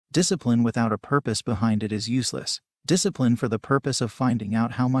Discipline without a purpose behind it is useless. Discipline for the purpose of finding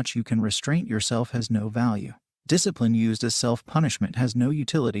out how much you can restrain yourself has no value. Discipline used as self-punishment has no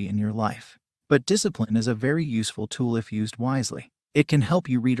utility in your life. But discipline is a very useful tool if used wisely. It can help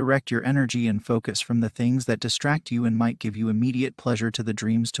you redirect your energy and focus from the things that distract you and might give you immediate pleasure to the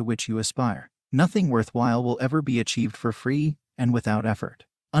dreams to which you aspire. Nothing worthwhile will ever be achieved for free and without effort.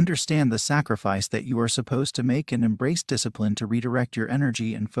 Understand the sacrifice that you are supposed to make and embrace discipline to redirect your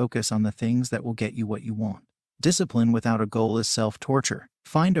energy and focus on the things that will get you what you want. Discipline without a goal is self-torture.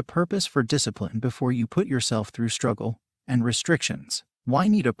 Find a purpose for discipline before you put yourself through struggle and restrictions. Why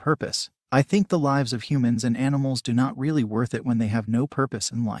need a purpose? I think the lives of humans and animals do not really worth it when they have no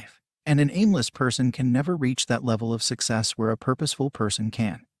purpose in life. And an aimless person can never reach that level of success where a purposeful person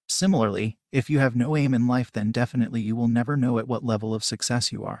can. Similarly, if you have no aim in life, then definitely you will never know at what level of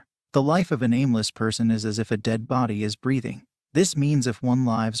success you are. The life of an aimless person is as if a dead body is breathing. This means if one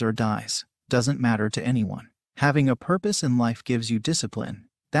lives or dies, doesn't matter to anyone. Having a purpose in life gives you discipline.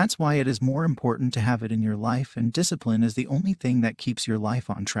 That's why it is more important to have it in your life, and discipline is the only thing that keeps your life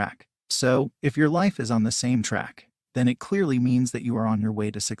on track. So, if your life is on the same track, then it clearly means that you are on your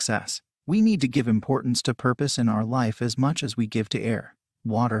way to success. We need to give importance to purpose in our life as much as we give to air,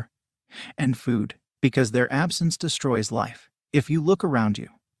 water, and food, because their absence destroys life. If you look around you,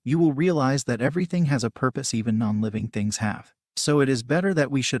 you will realize that everything has a purpose, even non-living things have. So it is better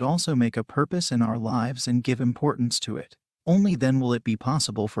that we should also make a purpose in our lives and give importance to it. Only then will it be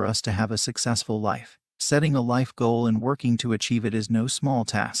possible for us to have a successful life. Setting a life goal and working to achieve it is no small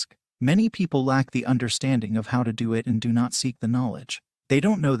task. Many people lack the understanding of how to do it and do not seek the knowledge. They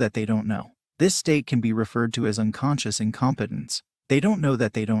don't know that they don't know. This state can be referred to as unconscious incompetence. They don't know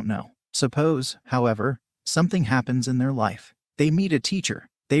that they don't know. Suppose, however, something happens in their life. They meet a teacher.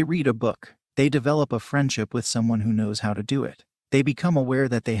 They read a book. They develop a friendship with someone who knows how to do it. They become aware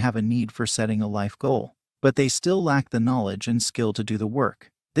that they have a need for setting a life goal, but they still lack the knowledge and skill to do the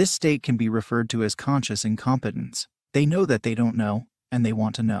work. This state can be referred to as conscious incompetence. They know that they don't know, and they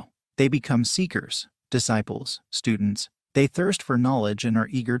want to know. They become seekers, disciples, students. They thirst for knowledge and are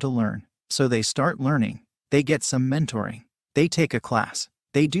eager to learn. So they start learning. They get some mentoring. They take a class.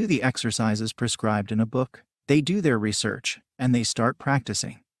 They do the exercises prescribed in a book. They do their research, and they start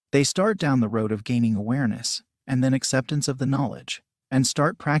practicing. They start down the road of gaining awareness, and then acceptance of the knowledge, and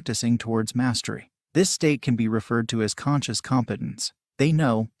start practicing towards mastery. This state can be referred to as conscious competence. They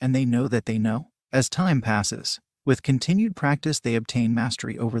know, and they know that they know. As time passes, with continued practice, they obtain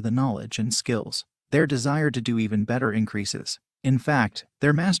mastery over the knowledge and skills. Their desire to do even better increases. In fact,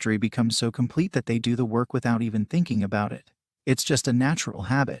 their mastery becomes so complete that they do the work without even thinking about it. It's just a natural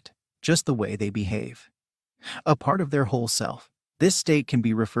habit, just the way they behave. A part of their whole self. This state can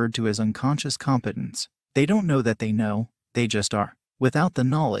be referred to as unconscious competence. They don't know that they know, they just are. Without the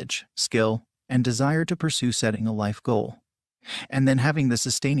knowledge, skill, and desire to pursue setting a life goal, and then having the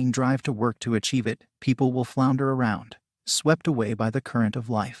sustaining drive to work to achieve it, people will flounder around, swept away by the current of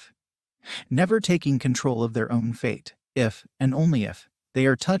life, never taking control of their own fate, if, and only if, they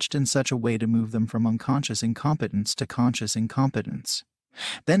are touched in such a way to move them from unconscious incompetence to conscious incompetence.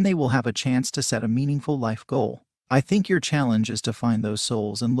 Then they will have a chance to set a meaningful life goal. I think your challenge is to find those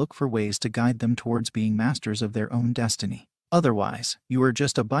souls and look for ways to guide them towards being masters of their own destiny. Otherwise, you are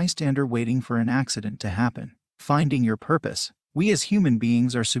just a bystander waiting for an accident to happen. Finding your purpose. We as human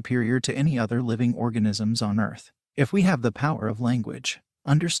beings are superior to any other living organisms on Earth. If we have the power of language,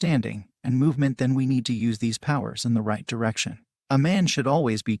 understanding, and movement, then we need to use these powers in the right direction. A man should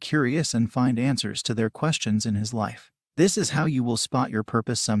always be curious and find answers to their questions in his life. This is how you will spot your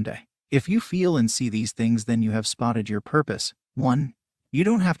purpose someday. If you feel and see these things, then you have spotted your purpose. 1. You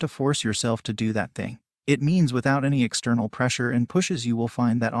don't have to force yourself to do that thing. It means without any external pressure and pushes, you will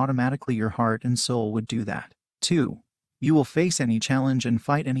find that automatically your heart and soul would do that. 2. You will face any challenge and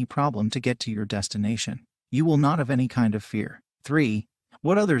fight any problem to get to your destination. You will not have any kind of fear. 3.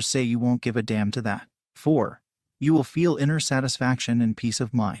 What others say, you won't give a damn to that. 4. You will feel inner satisfaction and peace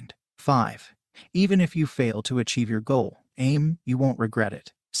of mind. 5. Even if you fail to achieve your goal, aim, you won't regret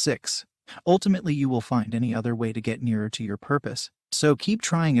it. 6. Ultimately, you will find any other way to get nearer to your purpose. So keep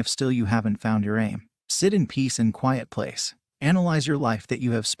trying if still you haven't found your aim. Sit in peace and quiet place. Analyze your life that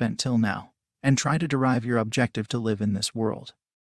you have spent till now, and try to derive your objective to live in this world.